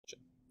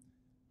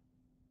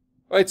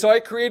All right, so I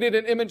created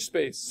an image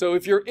space. So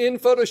if you're in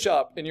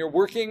Photoshop and you're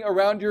working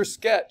around your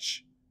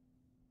sketch,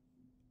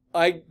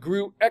 I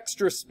grew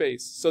extra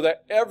space so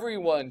that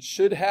everyone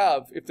should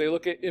have, if they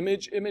look at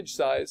image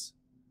size,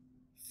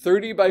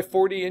 30 by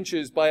 40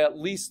 inches by at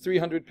least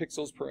 300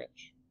 pixels per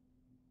inch.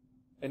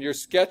 And your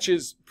sketch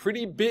is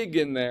pretty big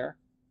in there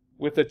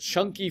with a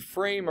chunky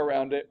frame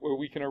around it where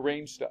we can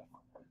arrange stuff.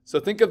 So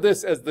think of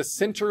this as the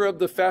center of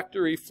the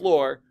factory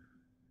floor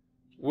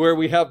where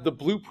we have the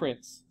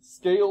blueprints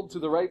scaled to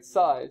the right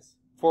size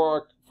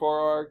for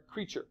our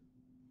creature.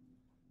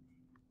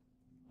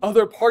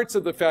 Other parts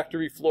of the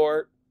factory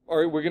floor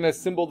we're going to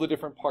assemble the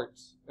different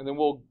parts, and then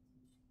we'll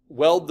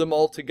weld them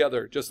all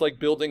together, just like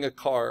building a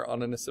car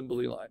on an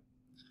assembly line.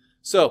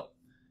 So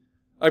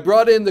I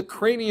brought in the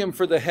cranium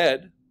for the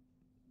head.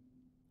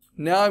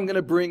 Now I'm going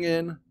to bring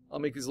in, I'll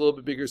make these a little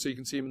bit bigger so you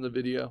can see them in the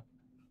video.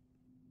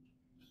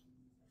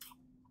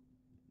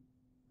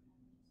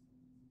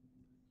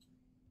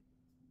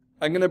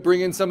 I'm going to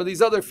bring in some of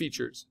these other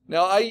features.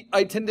 Now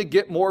I tend to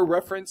get more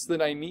reference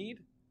than I need.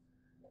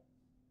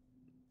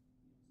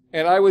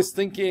 And I was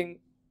thinking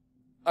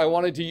I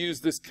wanted to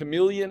use this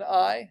chameleon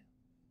eye,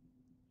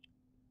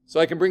 so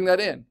I can bring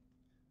that in.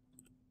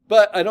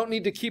 But I don't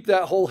need to keep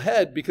that whole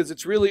head because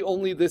it's really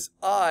only this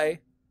eye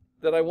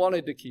that I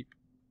wanted to keep.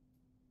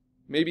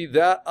 Maybe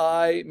that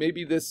eye,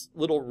 maybe this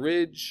little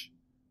ridge.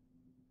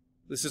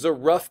 This is a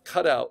rough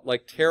cutout,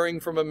 like tearing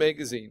from a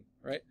magazine,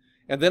 right?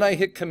 And then I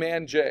hit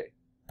Command J.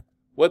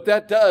 What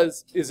that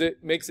does is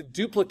it makes a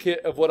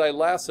duplicate of what I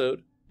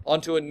lassoed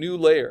onto a new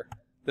layer.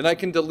 Then I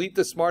can delete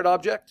the smart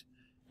object.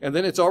 And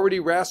then it's already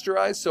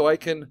rasterized, so I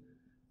can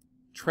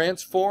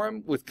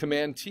transform with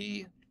Command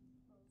T,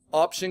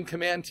 Option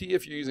Command T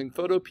if you're using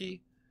Photo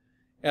P,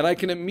 and I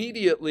can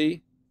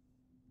immediately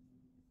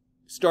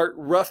start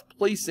rough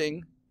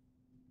placing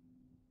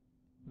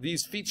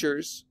these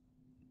features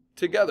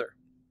together.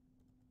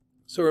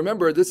 So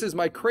remember, this is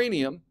my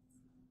cranium,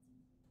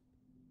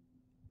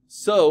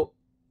 so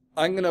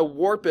I'm going to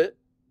warp it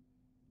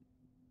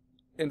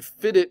and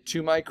fit it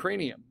to my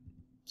cranium.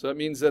 So that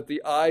means that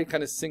the eye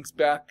kind of sinks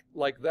back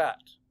like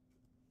that,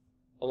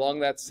 along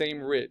that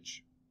same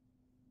ridge.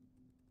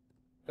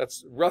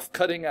 That's rough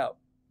cutting out.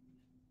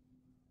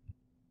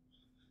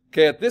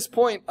 Okay, at this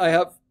point, I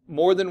have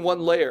more than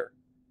one layer,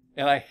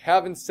 and I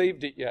haven't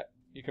saved it yet.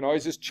 You can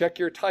always just check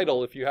your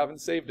title if you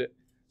haven't saved it.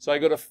 So I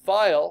go to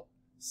File,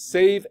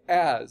 Save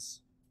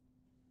As.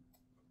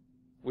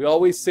 We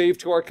always save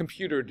to our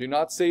computer. Do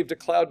not save to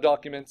cloud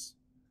documents.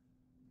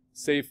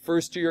 Save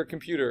first to your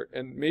computer,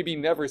 and maybe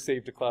never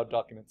save to cloud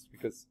documents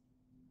because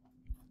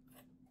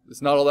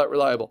it's not all that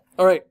reliable.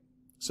 All right,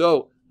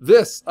 so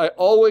this, I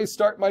always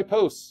start my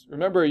posts.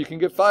 Remember, you can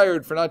get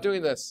fired for not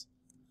doing this.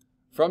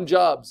 From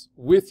jobs,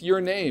 with your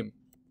name.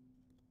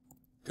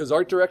 Because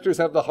art directors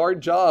have the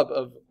hard job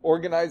of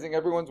organizing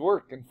everyone's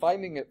work and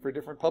finding it for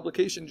different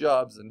publication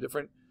jobs and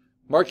different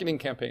marketing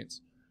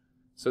campaigns.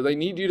 So they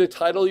need you to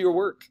title your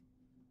work.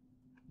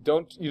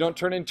 You don't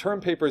turn in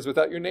term papers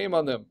without your name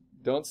on them.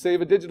 Don't save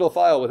a digital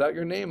file without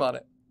your name on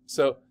it.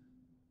 So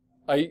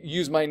I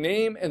use my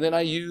name and then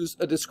I use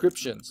a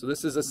description. So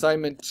this is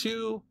assignment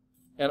 2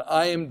 and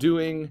I am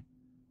doing,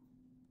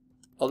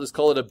 I'll just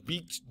call it a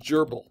beaked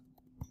gerbil.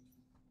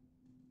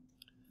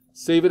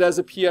 Save it as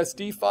a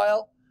PSD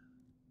file.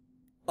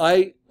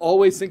 I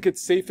always think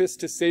it's safest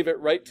to save it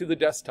right to the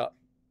desktop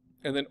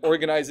and then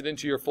organize it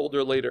into your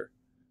folder later.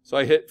 So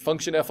I hit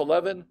function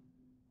F11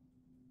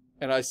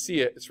 and I see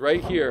it. It's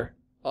right here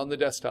on the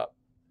desktop.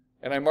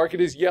 And I mark it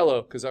as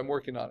yellow because I'm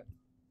working on it.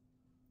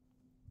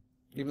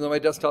 Even though my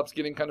desktop's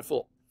getting kind of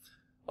full.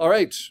 All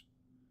right.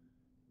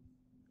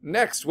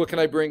 Next, what can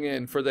I bring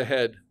in for the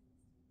head?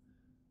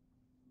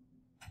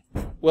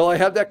 Well, I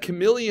have that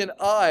chameleon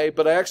eye,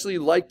 but I actually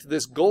liked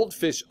this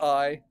goldfish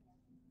eye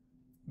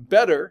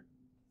better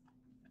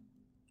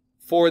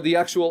for the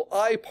actual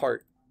eye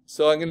part.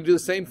 So I'm going to do the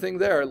same thing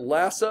there.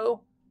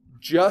 Lasso,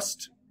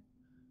 just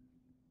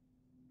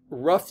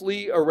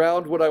roughly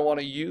around what I want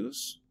to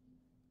use.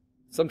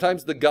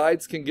 Sometimes the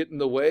guides can get in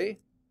the way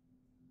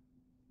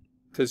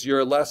because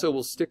your lasso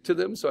will stick to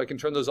them, so I can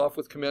turn those off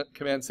with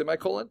command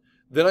semicolon.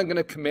 Then I'm going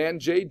to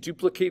Command J,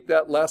 duplicate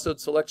that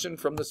lassoed selection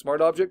from the smart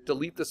object,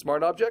 delete the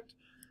smart object,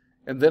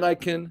 and then I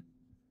can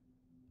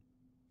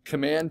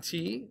Command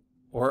T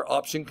or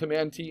Option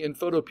Command T in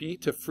Photo P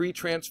to free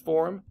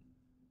transform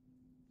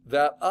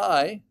that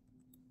eye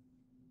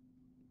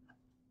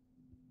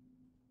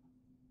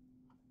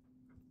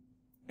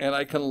and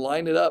I can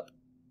line it up.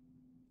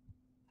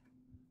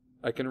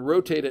 I can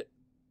rotate it.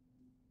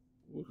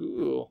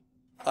 Woohoo.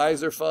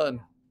 Eyes are fun.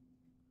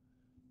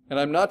 And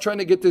I'm not trying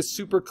to get this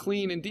super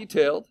clean and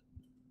detailed.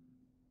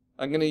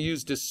 I'm going to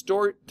use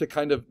distort to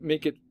kind of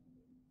make it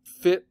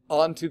fit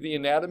onto the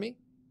anatomy.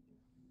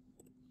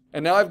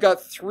 And now I've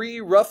got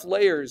 3 rough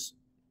layers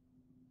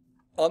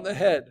on the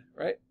head,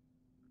 right?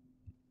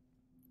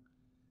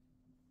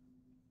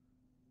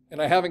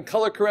 And I haven't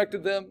color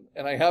corrected them,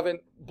 and I haven't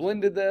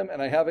blended them,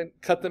 and I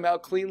haven't cut them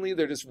out cleanly.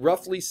 They're just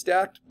roughly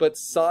stacked, but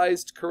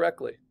sized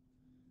correctly.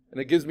 And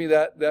it gives me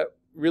that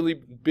really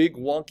big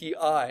wonky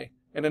eye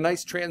and a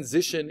nice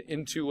transition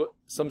into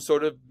some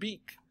sort of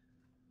beak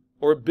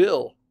or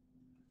bill.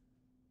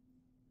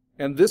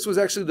 And this was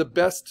actually the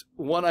best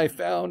one I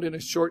found in a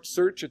short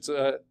search. It's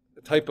a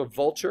type of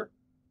vulture.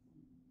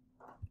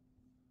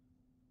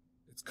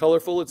 It's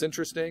colorful, it's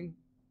interesting.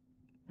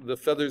 The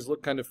feathers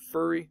look kind of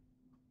furry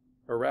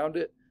around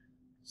it.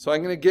 So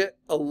I'm going to get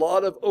a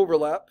lot of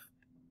overlap.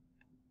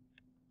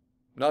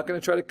 I'm not going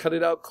to try to cut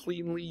it out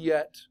cleanly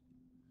yet.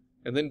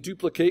 And then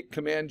duplicate,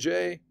 Command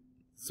J,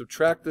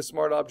 subtract the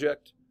smart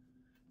object.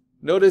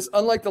 Notice,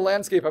 unlike the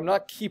landscape, I'm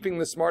not keeping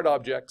the smart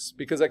objects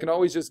because I can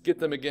always just get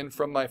them again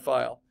from my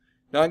file.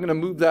 Now I'm going to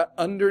move that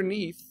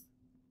underneath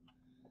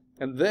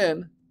and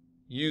then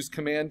use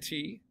Command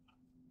T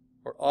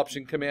or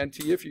Option Command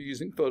T if you're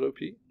using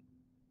Photopea.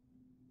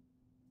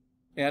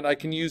 And I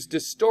can use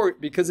Distort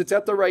because it's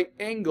at the right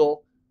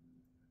angle,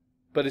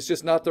 but it's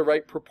just not the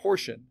right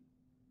proportion.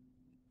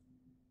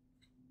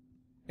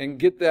 And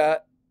get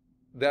that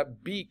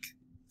beak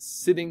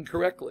sitting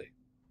correctly.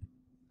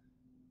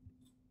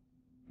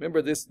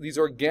 Remember, these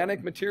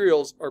organic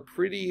materials are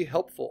pretty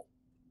helpful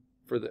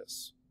for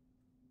this.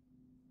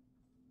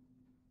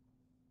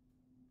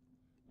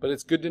 But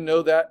it's good to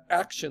know that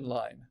action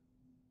line,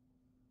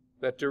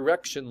 that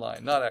direction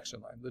line, not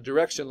action line, the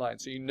direction line,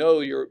 so you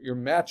know you're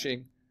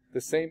matching the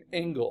same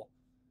angle.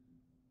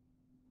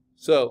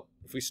 So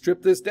if we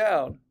strip this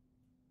down,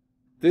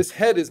 this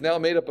head is now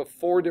made up of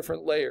 4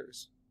 different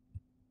layers.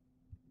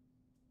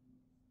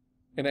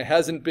 And it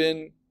hasn't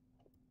been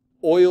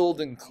oiled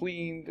and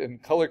cleaned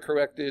and color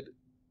corrected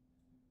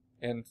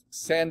and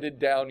sanded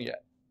down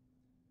yet.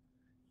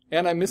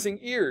 And I'm missing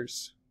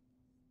ears.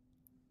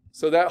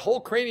 So that whole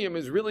cranium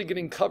is really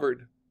getting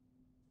covered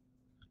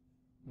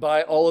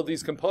by all of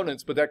these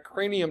components, but that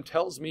cranium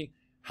tells me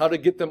how to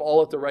get them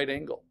all at the right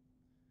angle.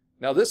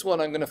 Now this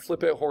one, I'm going to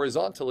flip it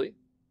horizontally.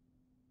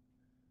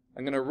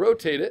 I'm going to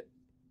rotate it,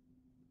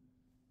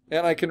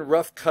 and I can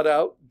rough cut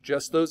out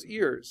just those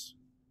ears.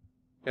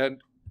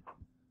 And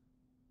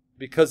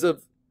because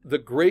of the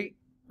great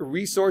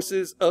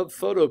resources of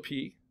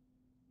Photopea,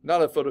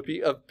 not of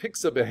Photopea, of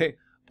Pixabay,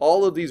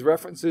 all of these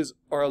references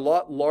are a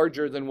lot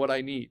larger than what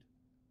I need.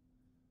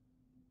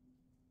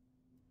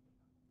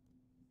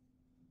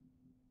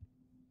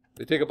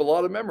 They take up a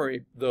lot of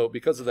memory, though,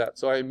 because of that.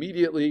 So I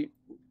immediately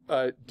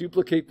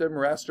duplicate them,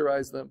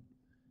 rasterize them,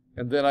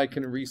 and then I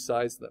can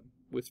resize them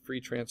with Free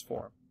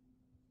Transform.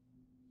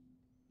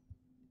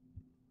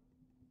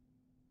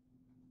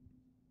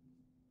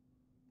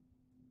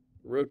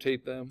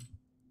 Rotate them.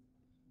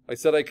 I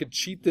said I could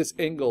cheat this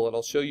angle, and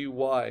I'll show you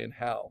why and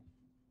how.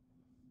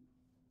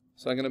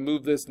 So I'm going to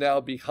move this now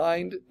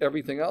behind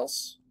everything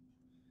else.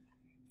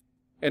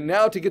 And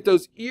now to get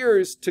those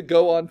ears to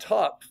go on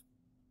top,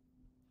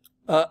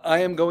 I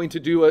am going to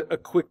do a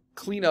quick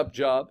cleanup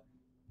job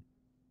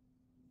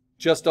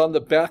just on the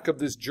back of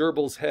this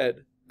gerbil's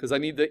head, because I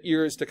need the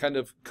ears to kind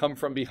of come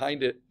from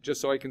behind it just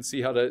so I can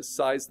see how to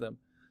size them.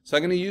 So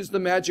I'm going to use the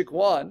magic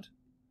wand.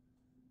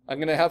 I'm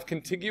going to have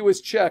contiguous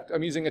checked.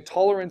 I'm using a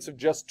tolerance of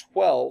just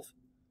 12,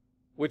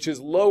 which is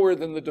lower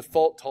than the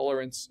default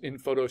tolerance in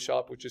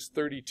Photoshop, which is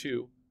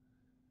 32.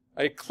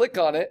 I click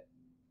on it,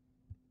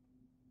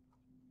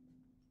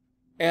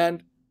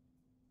 and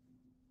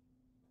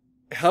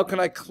how can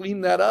I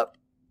clean that up?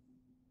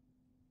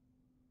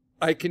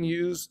 I can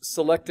use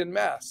Select and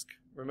Mask,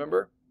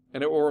 remember?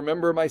 And it will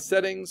remember my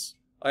settings.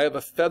 I have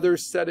a feather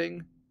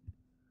setting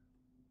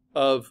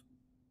of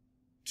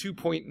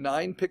 2.9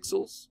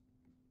 pixels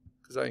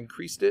because I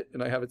increased it,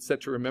 and I have it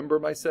set to remember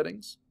my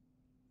settings.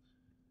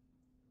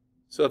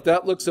 So if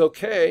that looks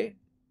okay,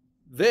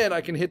 then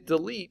I can hit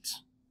delete.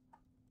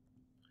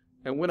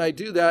 And when I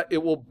do that,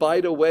 it will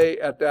bite away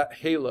at that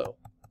halo.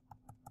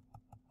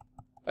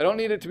 I don't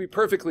need it to be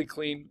perfectly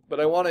clean, but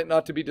I want it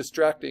not to be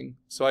distracting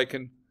so I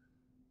can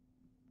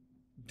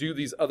do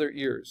these other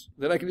ears.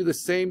 Then I can do the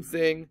same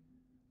thing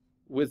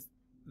with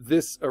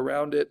this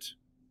around it.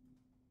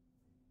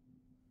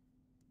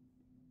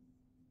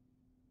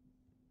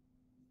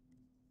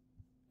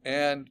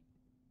 And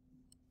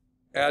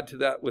add to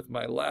that with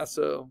my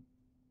lasso.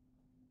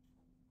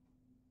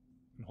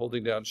 I'm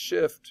holding down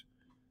Shift.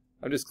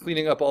 I'm just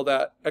cleaning up all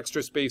that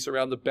extra space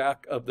around the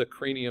back of the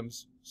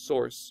cranium's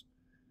source.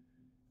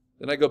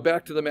 Then I go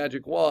back to the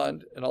magic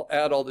wand, and I'll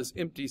add all this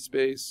empty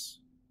space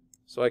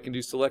so I can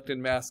do Select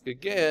and Mask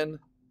again.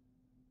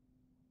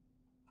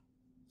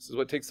 This is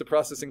what takes the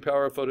processing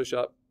power of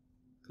Photoshop,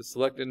 because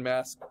Select and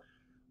Mask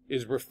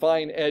is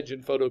refine edge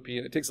in Photopea,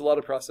 and it takes a lot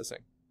of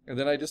processing. And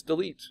then I just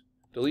delete.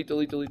 Delete,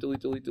 delete, delete,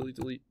 delete, delete, delete,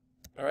 delete.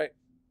 All right.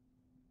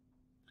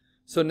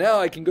 So now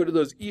I can go to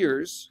those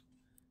ears,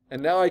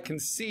 and now I can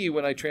see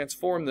when I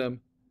transform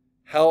them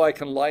how I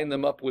can line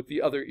them up with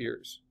the other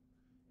ears.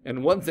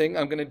 And one thing,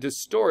 I'm going to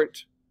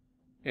distort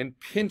and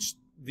pinch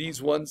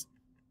these ones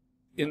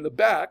in the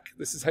back.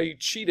 This is how you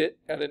cheat it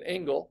at an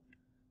angle,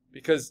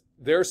 because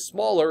they're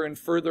smaller and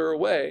further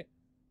away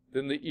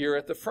than the ear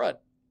at the front.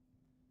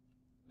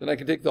 Then I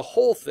can take the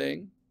whole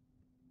thing,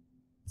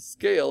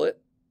 scale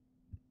it,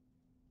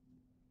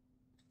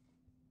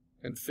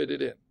 and fit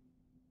it in.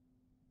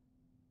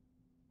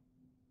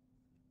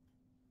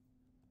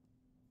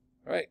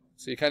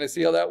 So you kind of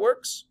see how that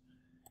works?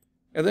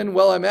 And then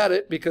while I'm at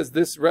it, because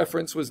this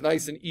reference was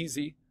nice and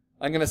easy,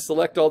 I'm going to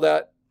select all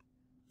that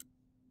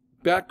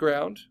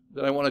background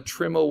that I want to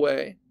trim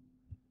away.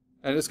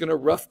 I'm just going to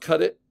rough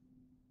cut it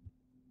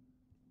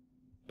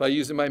by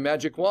using my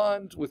magic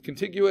wand with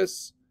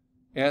contiguous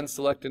and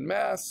select and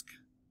mask.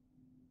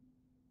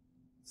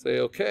 Say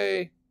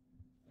OK,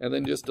 and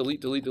then just delete,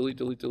 delete, delete,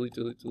 delete, delete,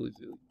 delete, delete,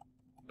 delete.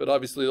 But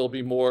obviously there'll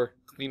be more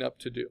cleanup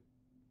to do.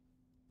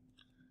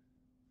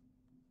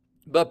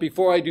 But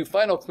before I do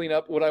final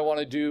cleanup, what I want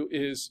to do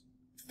is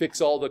fix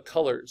all the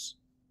colors.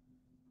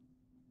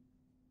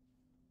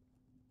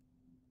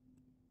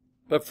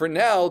 But for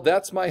now,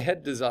 that's my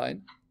head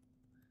design.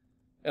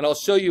 And I'll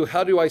show you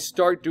how do I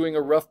start doing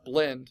a rough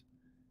blend,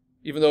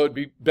 even though it'd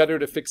be better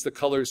to fix the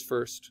colors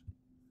first.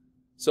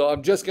 So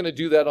I'm just going to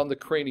do that on the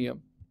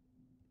cranium,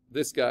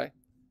 this guy.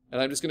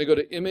 And I'm just going to go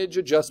to Image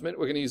Adjustment.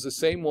 We're going to use the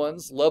same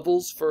ones,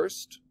 Levels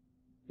first.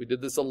 We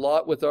did this a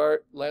lot with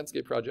our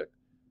landscape project.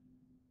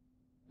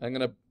 I'm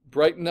going to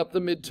brighten up the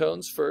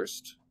midtones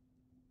first.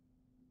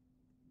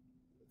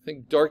 I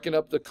think darken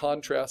up the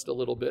contrast a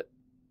little bit.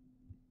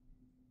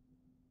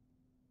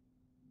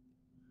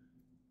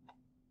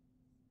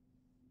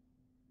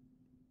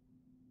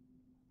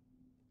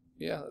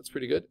 Yeah, that's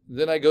pretty good.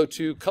 Then I go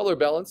to color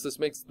balance. This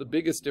makes the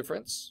biggest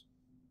difference.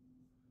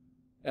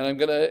 And I'm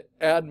going to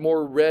add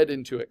more red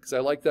into it because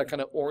I like that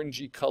kind of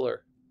orangey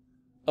color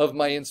of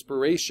my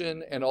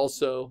inspiration and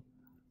also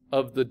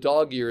of the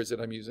dog ears that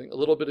I'm using. A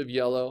little bit of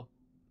yellow,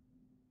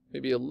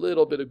 maybe a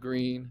little bit of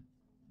green.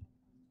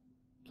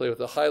 Play with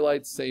the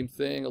highlights, same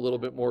thing. A little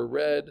bit more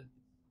red,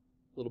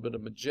 a little bit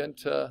of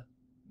magenta.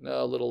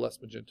 No, a little less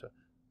magenta.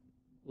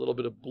 A little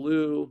bit of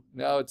blue.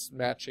 Now it's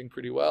matching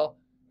pretty well.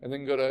 And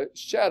then go to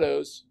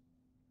shadows,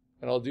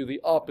 and I'll do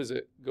the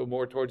opposite. Go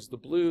more towards the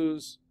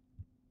blues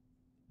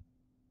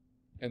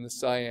and the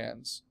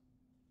cyans.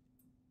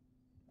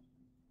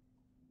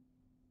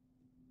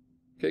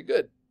 Okay,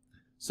 good.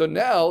 So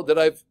now that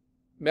I've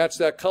matched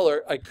that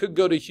color, I could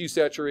go to hue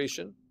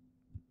saturation,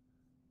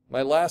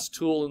 my last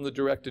tool in the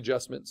direct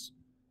adjustments,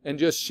 and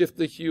just shift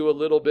the hue a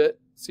little bit,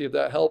 see if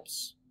that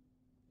helps,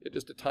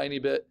 just a tiny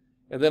bit,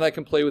 and then I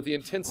can play with the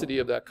intensity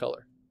of that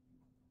color.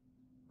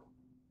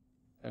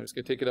 I'm just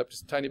going to take it up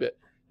just a tiny bit.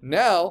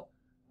 Now,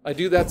 I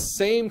do that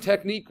same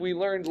technique we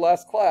learned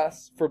last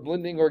class for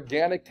blending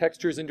organic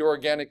textures into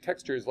organic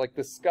textures like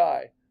the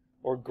sky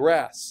or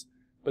grass.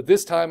 But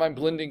this time I'm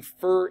blending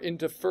fur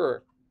into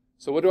fur.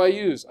 So what do I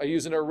use? I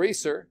use an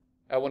eraser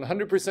at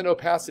 100%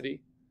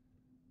 opacity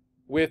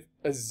with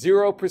a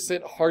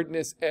 0%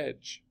 hardness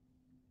edge.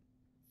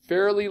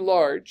 Fairly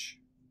large.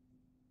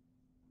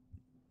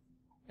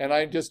 And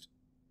I just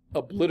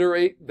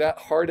obliterate that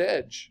hard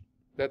edge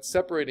that's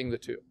separating the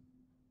two.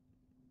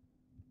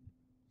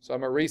 So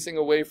I'm erasing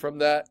away from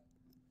that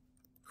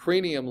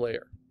cranium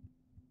layer.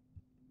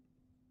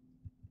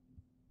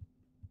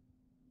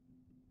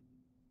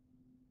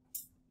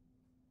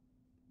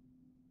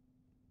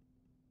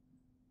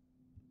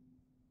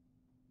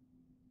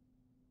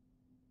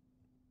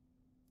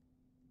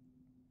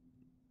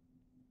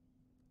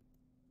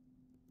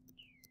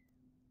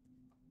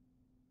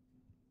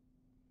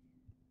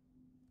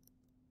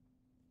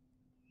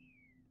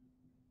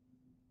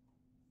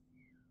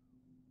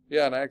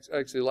 Yeah, and I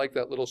actually like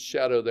that little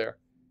shadow there.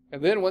 And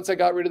then once I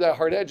got rid of that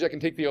hard edge, I can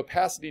take the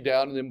opacity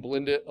down and then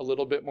blend it a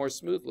little bit more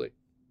smoothly,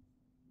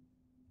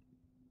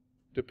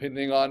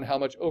 depending on how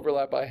much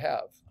overlap I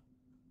have.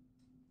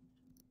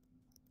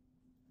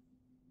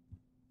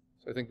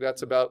 So I think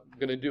that's about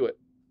going to do it.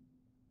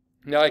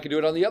 Now I can do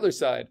it on the other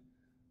side.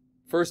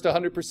 First 100%.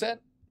 I'm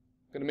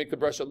going to make the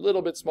brush a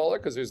little bit smaller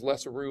because there's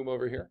less room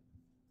over here.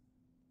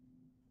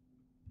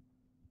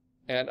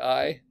 And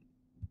I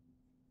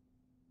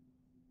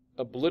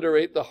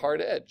obliterate the hard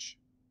edge.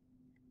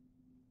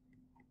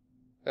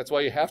 That's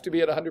why you have to be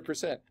at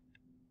 100%.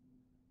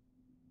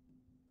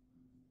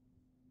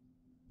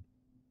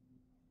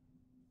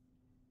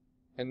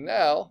 And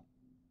now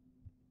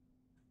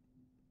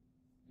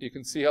you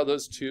can see how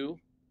those two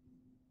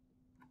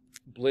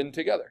blend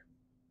together.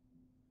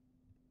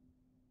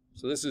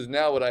 So this is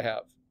now what I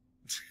have.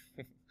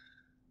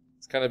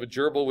 It's kind of a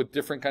gerbil with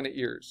different kind of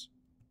ears.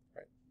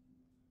 Right?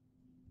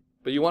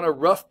 But you want to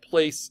rough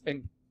place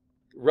and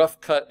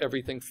rough cut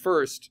everything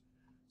first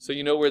so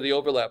you know where the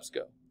overlaps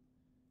go.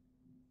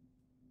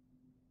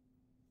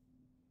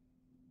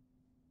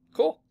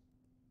 Cool.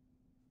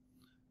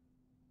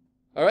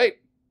 All right,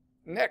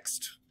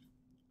 next.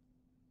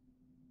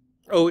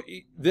 Oh,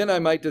 then I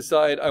might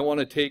decide I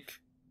want to take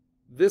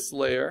this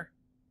layer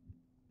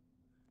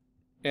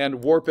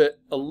and warp it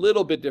a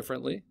little bit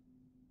differently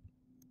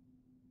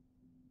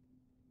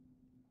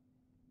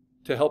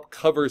to help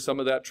cover some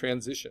of that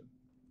transition.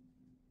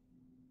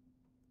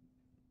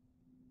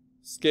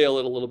 Scale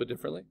it a little bit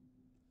differently.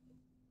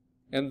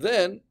 And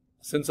then,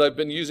 since I've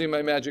been using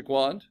my magic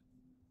wand,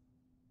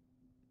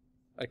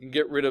 I can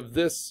get rid of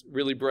this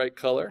really bright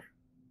color.